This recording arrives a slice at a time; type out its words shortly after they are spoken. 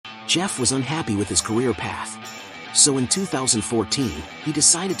Jeff was unhappy with his career path. So in 2014, he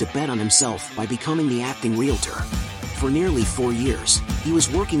decided to bet on himself by becoming the acting realtor. For nearly 4 years, he was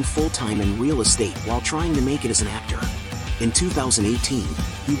working full-time in real estate while trying to make it as an actor. In 2018,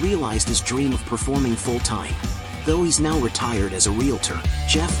 he realized his dream of performing full-time. Though he's now retired as a realtor,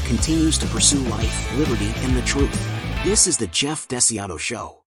 Jeff continues to pursue life, liberty, and the truth. This is the Jeff DeSiato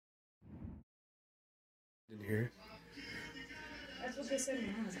Show. In here. That's what they said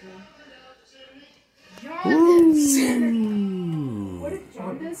when I was born. What is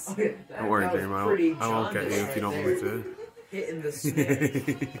jaundice? Don't worry, James. I won't get you if you don't want me to. Hitting the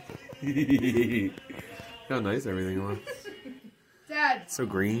snake. How nice everything was. Dad. So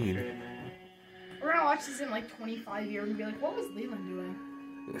green. We're gonna watch this in like 25 years and be like, what was Leland doing?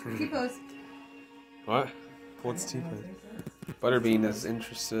 T-pose. What? What's T-pose? Butterbean is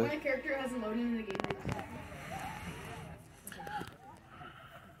interested. My character hasn't loaded in the game yet.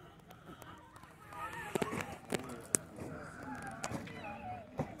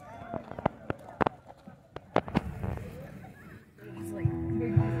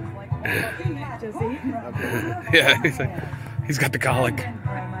 Yeah, he's got the colic.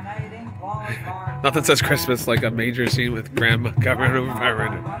 Nothing says Christmas like a major scene with grandma covering over by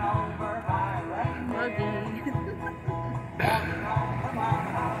Reddit.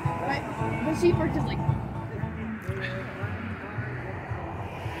 The sheep are just like.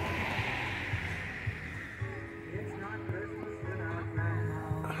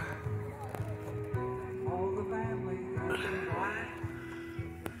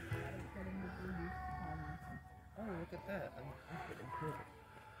 Look at that. I'm getting perfect.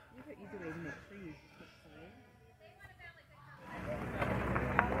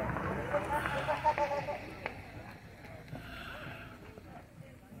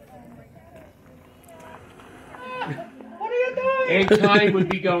 And Connie would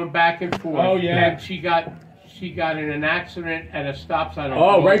be going back and forth. Oh, yeah. And she got in an accident at a stop sign.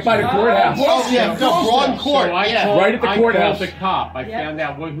 Oh, right by the courthouse. Oh, yeah, Broad Court. So I Yeah. called, Right at the I courthouse. called the cop. I found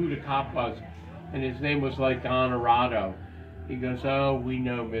out who the cop was, and his name was like Honorado. He goes, "Oh, we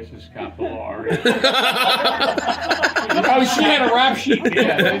know Mrs. Capillari." Oh, she had a rap sheet.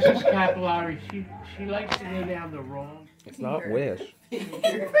 Yeah, Mrs. Capillari. She likes to go down the wrong. It's not Wish. It's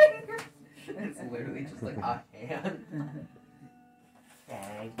literally just like a hand.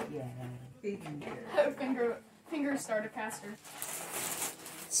 Finger starter caster.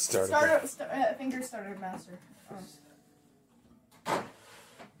 Finger starter master.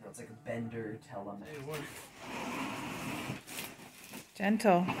 It's like a bender telemet.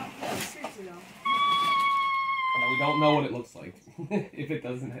 Gentle. Seriously though. We don't know what it looks like. If it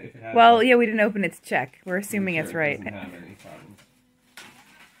doesn't, if it has. Well, yeah, we didn't open its check. We're assuming it's right. It doesn't have any problems.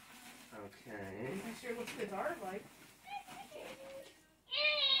 Okay. I'm sure what kids are like.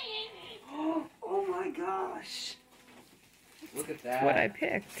 Oh my gosh. Look at that. What I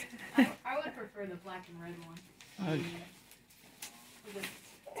picked. I would prefer the black and red one.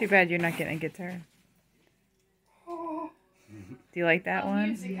 Too bad you're not getting a guitar. Do you like that one?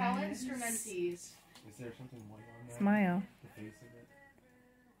 Musical instrumentees. Is there something white on that? Smile. The face of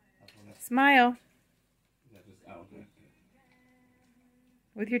it? Smile. Is that just out there?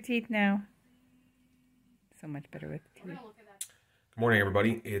 With your teeth now. So much better with the teeth. Good morning,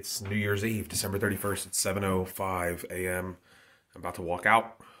 everybody. It's New Year's Eve, December 31st. It's 7:05 a.m. I'm about to walk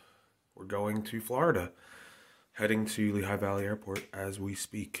out. We're going to Florida. Heading to Lehigh Valley Airport as we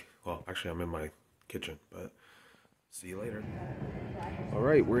speak. Well, actually, I'm in my kitchen, but see you later. All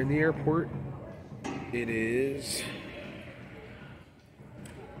right, we're in the airport. It is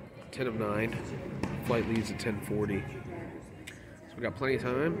 10 of 9. Flight leaves at 10:40. So we got plenty of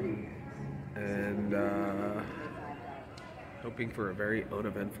time. And hoping for a very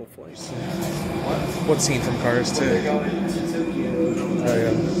uneventful flight. What scene from Cars 2? Oh,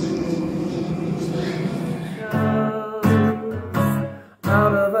 yeah.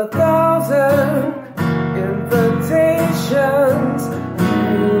 Out of 1,000 invitations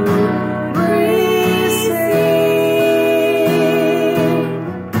you receive.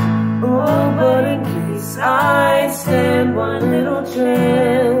 Oh, but in case I stand one little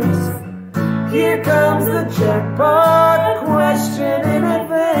chance, here comes the jackpot question in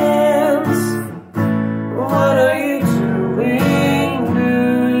advance. What are you doing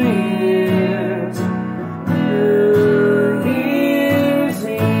New Year's? New Year's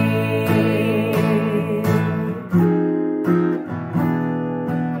Eve.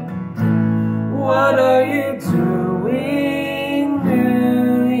 What are you doing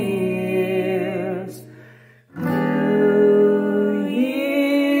New Year's? New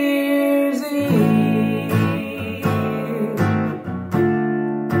Year's Eve.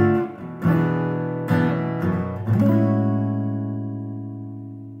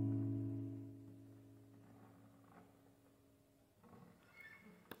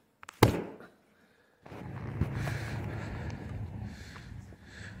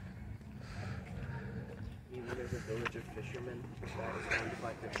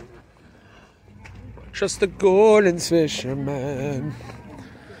 Just the golden fisherman.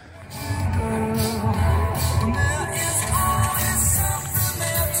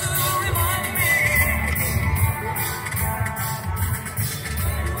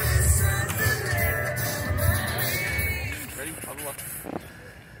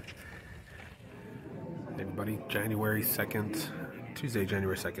 Hey everybody, January 2nd, Tuesday,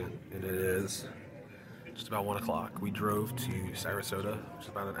 January 2nd, and it is just about 1 o'clock. We drove to Sarasota, which is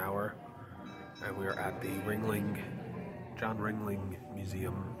about an hour, and we are at the John Ringling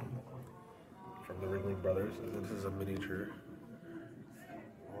Museum from the Ringling Brothers. And this is a miniature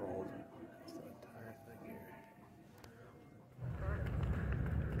world. It's the entire thing here.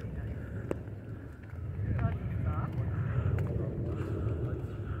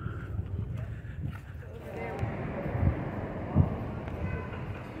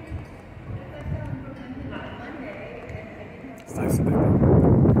 It's nice to do.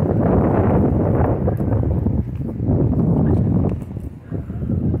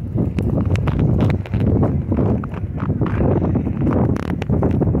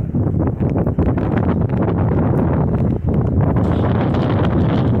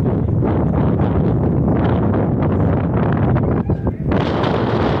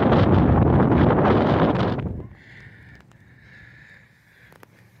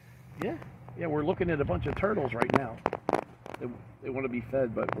 Yeah, we're looking at a bunch of turtles right now. They want to be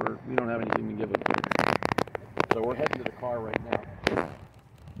fed, but we don't have anything to give them. So we're heading to the car right now.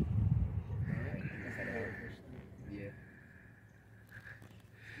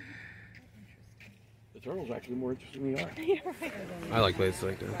 The turtles are actually more interesting than we are. I like places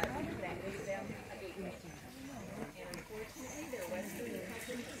like that.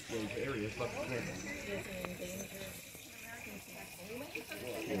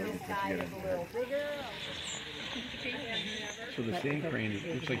 So the sand crane,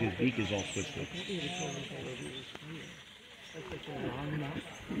 it looks like his beak is all twisted. I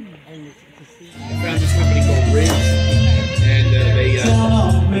found this company called Ridge, and they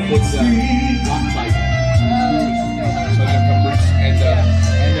put rock pipe. So they're from Ridge, and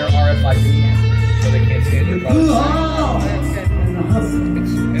they're RFID, so they can't stand your product.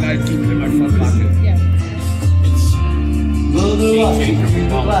 And I keep it in my front pocket. It's game changer for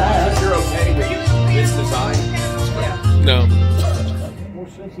mom. If you're okay with this design, No. More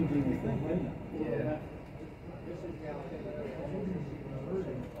sensitive than you think, isn't it? Yeah.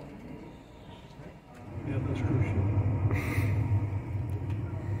 Yeah, that's crucial.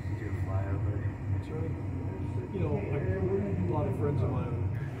 You know, a lot of friends of mine.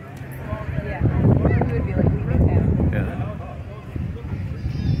 Yeah. It would be like leaving town. Yeah.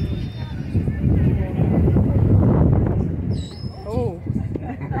 Oh.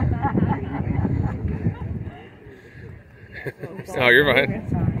 Oh, you're fine.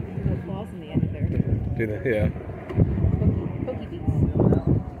 Little claws in the end there. Do that, yeah. Pokey beaks.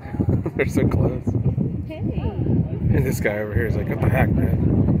 They're so close. Hey. And this guy over here is like, what the heck,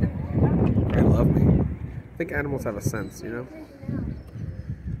 man? They love me. I think animals have a sense, you know?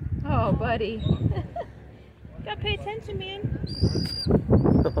 Oh, buddy. Gotta pay attention, man. He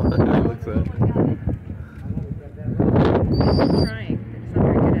looks at it. I'm trying. I'm just not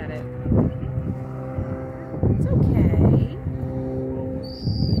very good at it. It's okay.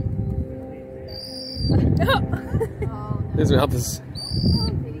 His mouth is...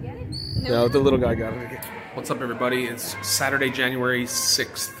 No, the little guy got it again. What's up, everybody? It's Saturday, January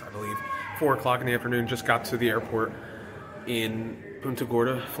 6th, I believe. 4 o'clock in the afternoon. Just got to the airport in Punta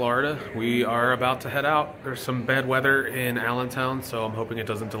Gorda, Florida. We are about to head out. There's some bad weather in Allentown, so I'm hoping it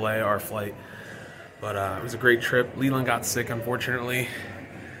doesn't delay our flight. But it was a great trip. Leland got sick, unfortunately.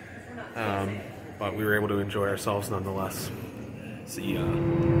 But we were able to enjoy ourselves nonetheless. See ya.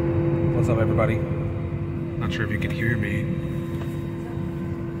 What's up, everybody? Not sure if you can hear me.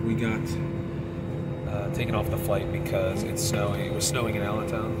 We got taken off the flight because it's snowing. It was snowing in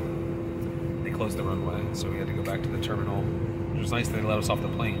Allentown. They closed the runway, so we had to go back to the terminal. It was nice that they let us off the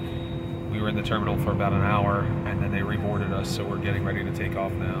plane. We were in the terminal for about an hour, and then they reboarded us, so we're getting ready to take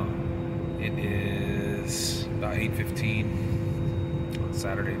off now. It is about 8:15 on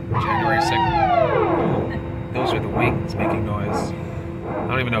Saturday, January 2nd. Those are the wings making noise. I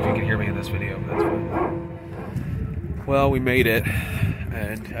don't even know if you can hear me in this video, but that's fine. Well, we made it,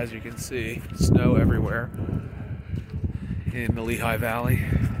 and as you can see, snow everywhere in the Lehigh Valley.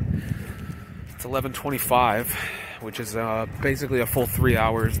 It's 11:25, which is basically a full 3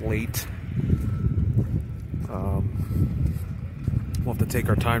 hours late. We'll have to take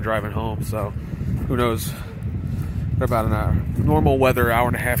our time driving home, so who knows? About an hour. Normal weather, hour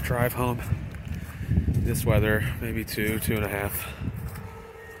and a half drive home. This weather, maybe 2.5.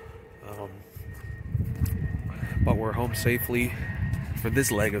 But we're home safely for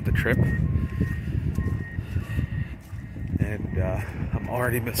this leg of the trip. And I'm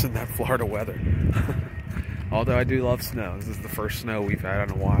already missing that Florida weather. Although I do love snow. This is the first snow we've had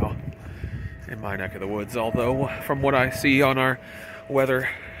in a while in my neck of the woods. Although, from what I see on our weather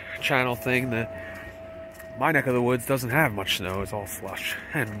channel thing, my neck of the woods doesn't have much snow. It's all slush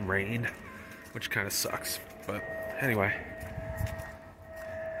and rain, which kind of sucks. But anyway,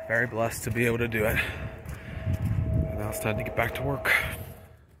 very blessed to be able to do it. And now it's time to get back to work.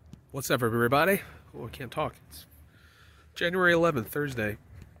 What's up, everybody? Oh, I can't talk. It's January 11th, Thursday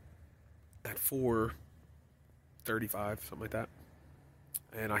at 4:35, something like that.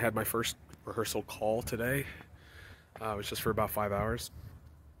 And I had my first rehearsal call today. It was just for about 5 hours.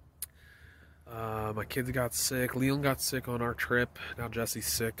 My kids got sick. Leon got sick on our trip. Now Jesse's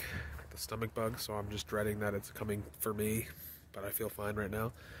sick with the stomach bug, so I'm just dreading that it's coming for me. But I feel fine right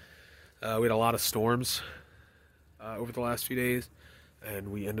now. We had a lot of storms over the last few days,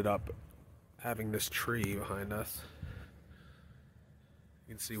 and we ended up having this tree behind us.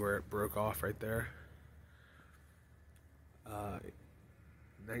 You can see where it broke off right there.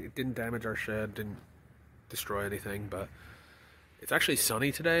 It didn't damage our shed, didn't destroy anything, but it's actually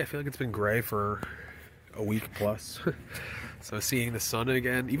sunny today. I feel like it's been gray for a week plus. So seeing the sun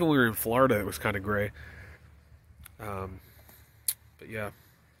again, even when we were in Florida, it was kind of gray. But yeah,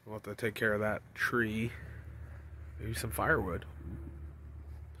 we'll have to take care of that tree. Maybe some firewood.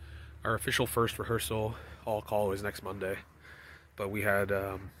 Our official first rehearsal all call was next Monday, but we had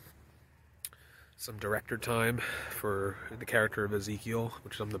some director time for the character of Ezekiel,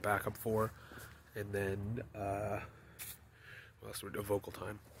 which I'm the backup for, and then what else? A vocal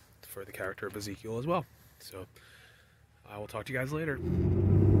time for the character of Ezekiel as well. So I will talk to you guys later.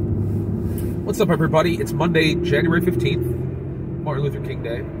 What's up, everybody? It's Monday, January 15th, Martin Luther King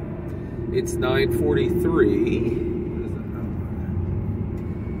Day. It's 9:43.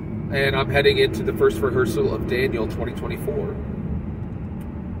 And I'm heading into the first rehearsal of Daniel 2024,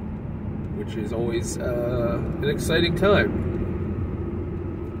 which is always an exciting time.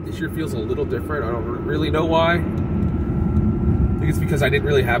 This year feels a little different. I don't really know why. I think it's because I didn't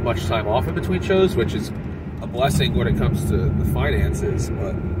really have much time off in between shows, which is a blessing when it comes to the finances.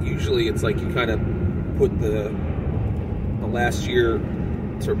 But usually it's like you kind of put the last year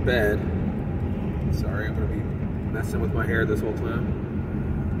to bed. Sorry, I'm going to be messing with my hair this whole time.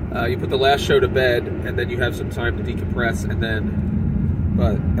 You put the last show to bed, and then you have some time to decompress, and then,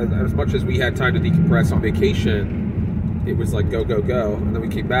 but as much as we had time to decompress on vacation, it was like go, go, go, and then we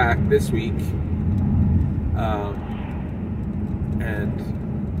came back this week, and,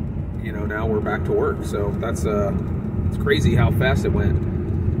 you know, now we're back to work, so that's, it's crazy how fast it went.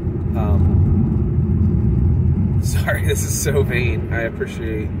 Sorry, this is so vain. I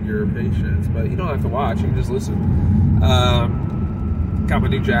appreciate your patience, but you don't have to watch, you can just listen. Got my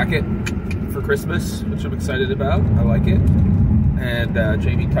new jacket for Christmas, which I'm excited about. I like it. And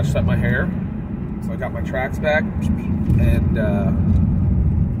Jamie touched up my hair, so I got my tracks back. And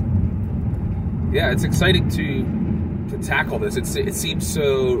yeah, it's exciting to tackle this. It seems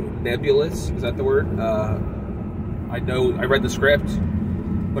so nebulous. Is that the word? I know I read the script,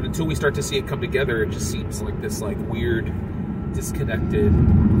 but until we start to see it come together, it just seems like this weird, disconnected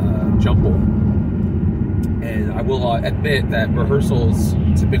jumble. And I will admit that rehearsals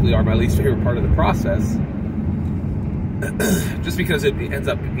typically are my least favorite part of the process. Just because it ends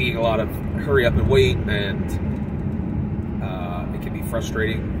up being a lot of hurry up and wait, and it can be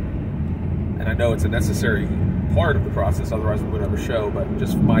frustrating. And I know it's a necessary part of the process, otherwise we would have a show, but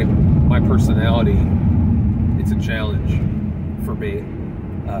just my personality, it's a challenge for me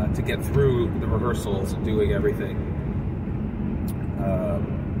to get through the rehearsals and doing everything.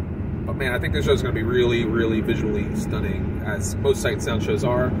 But man, I think this show is going to be really, really visually stunning, as most Sight and Sound shows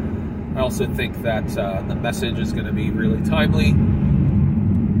are. I also think that the message is going to be really timely,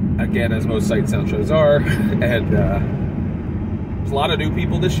 again, as most Sight and Sound shows are. And there's a lot of new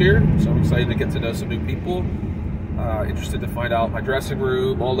people this year, so I'm excited to get to know some new people. Interested to find out my dressing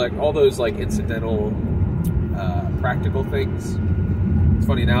room, all those incidental, practical things. It's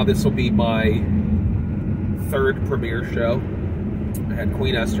funny, now this will be my third premiere show. I had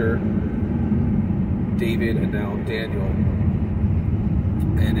Queen Esther, David, and now Daniel.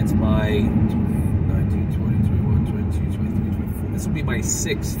 And it's my 19, 20, 21, 22, 23, 24. This will be my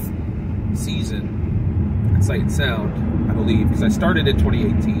 6th season at Sight and Sound, I believe, because I started in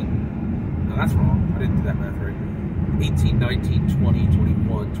 2018. No, that's wrong. I didn't do that math right. 18, 19, 20,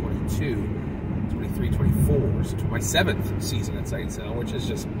 21, 22, 23, 24. So my 7th season at Sight and Sound, which is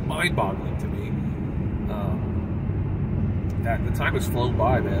just mind-boggling to me. That the time has flown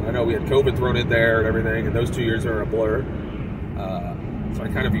by, man. I know we had COVID thrown in there and everything, and those 2 years are a blur. So I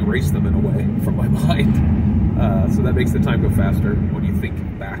kind of erased them in a way from my mind. So that makes the time go faster when you think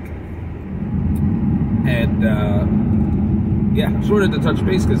back. And yeah, just wanted to touch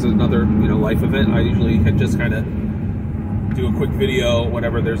base because it's another life event. I usually just kind of do a quick video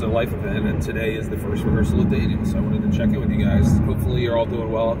whenever there's a life event, and today is the first rehearsal of Daniel, so I wanted to check in with you guys. Hopefully you're all doing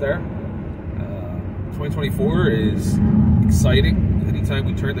well out there. 2024 is exciting. Anytime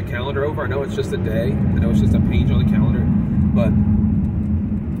we turn the calendar over, I know it's just a day, I know it's just a page on the calendar, but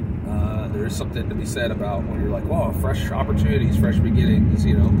there's something to be said about when you're like, whoa, fresh opportunities, fresh beginnings,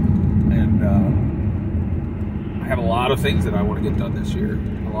 and I have a lot of things that I want to get done this year.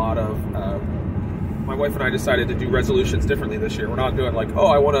 A lot of my wife and I decided to do resolutions differently this year. We're not doing like, oh,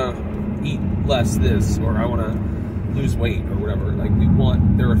 I want to eat less this, or I want to lose weight, or whatever. Like,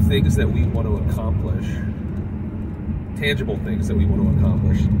 there are things that we want to accomplish, tangible things that we want to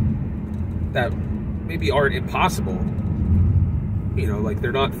accomplish that maybe aren't impossible. Like,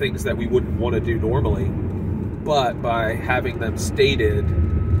 they're not things that we wouldn't want to do normally, but by having them stated,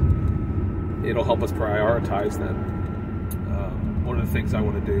 it'll help us prioritize them. One of the things I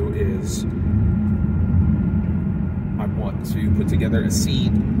want to do is I want to put together a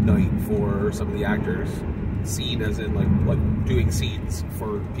scene night for some of the actors. Scene as in like doing scenes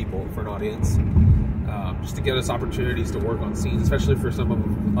for people, for an audience, just to give us opportunities to work on scenes, especially for some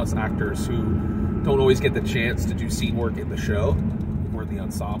of us actors who don't always get the chance to do scene work in the show, or in the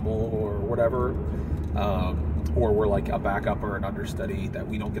ensemble, or whatever, or we're like a backup or an understudy that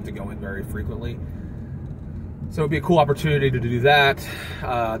we don't get to go in very frequently. So it'd be a cool opportunity to do that.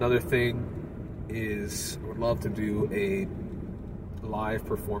 Another thing is I would love to do a live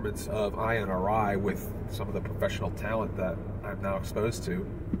performance of INRI with some of the professional talent that I'm now exposed to.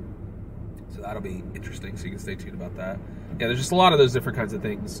 So that'll be interesting, so you can stay tuned about that. Yeah, there's just a lot of those different kinds of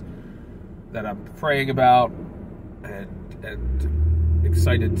things that I'm praying about and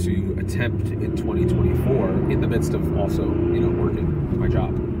excited to attempt in 2024 in the midst of also, working my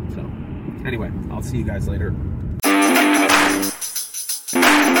job. So anyway, I'll see you guys later.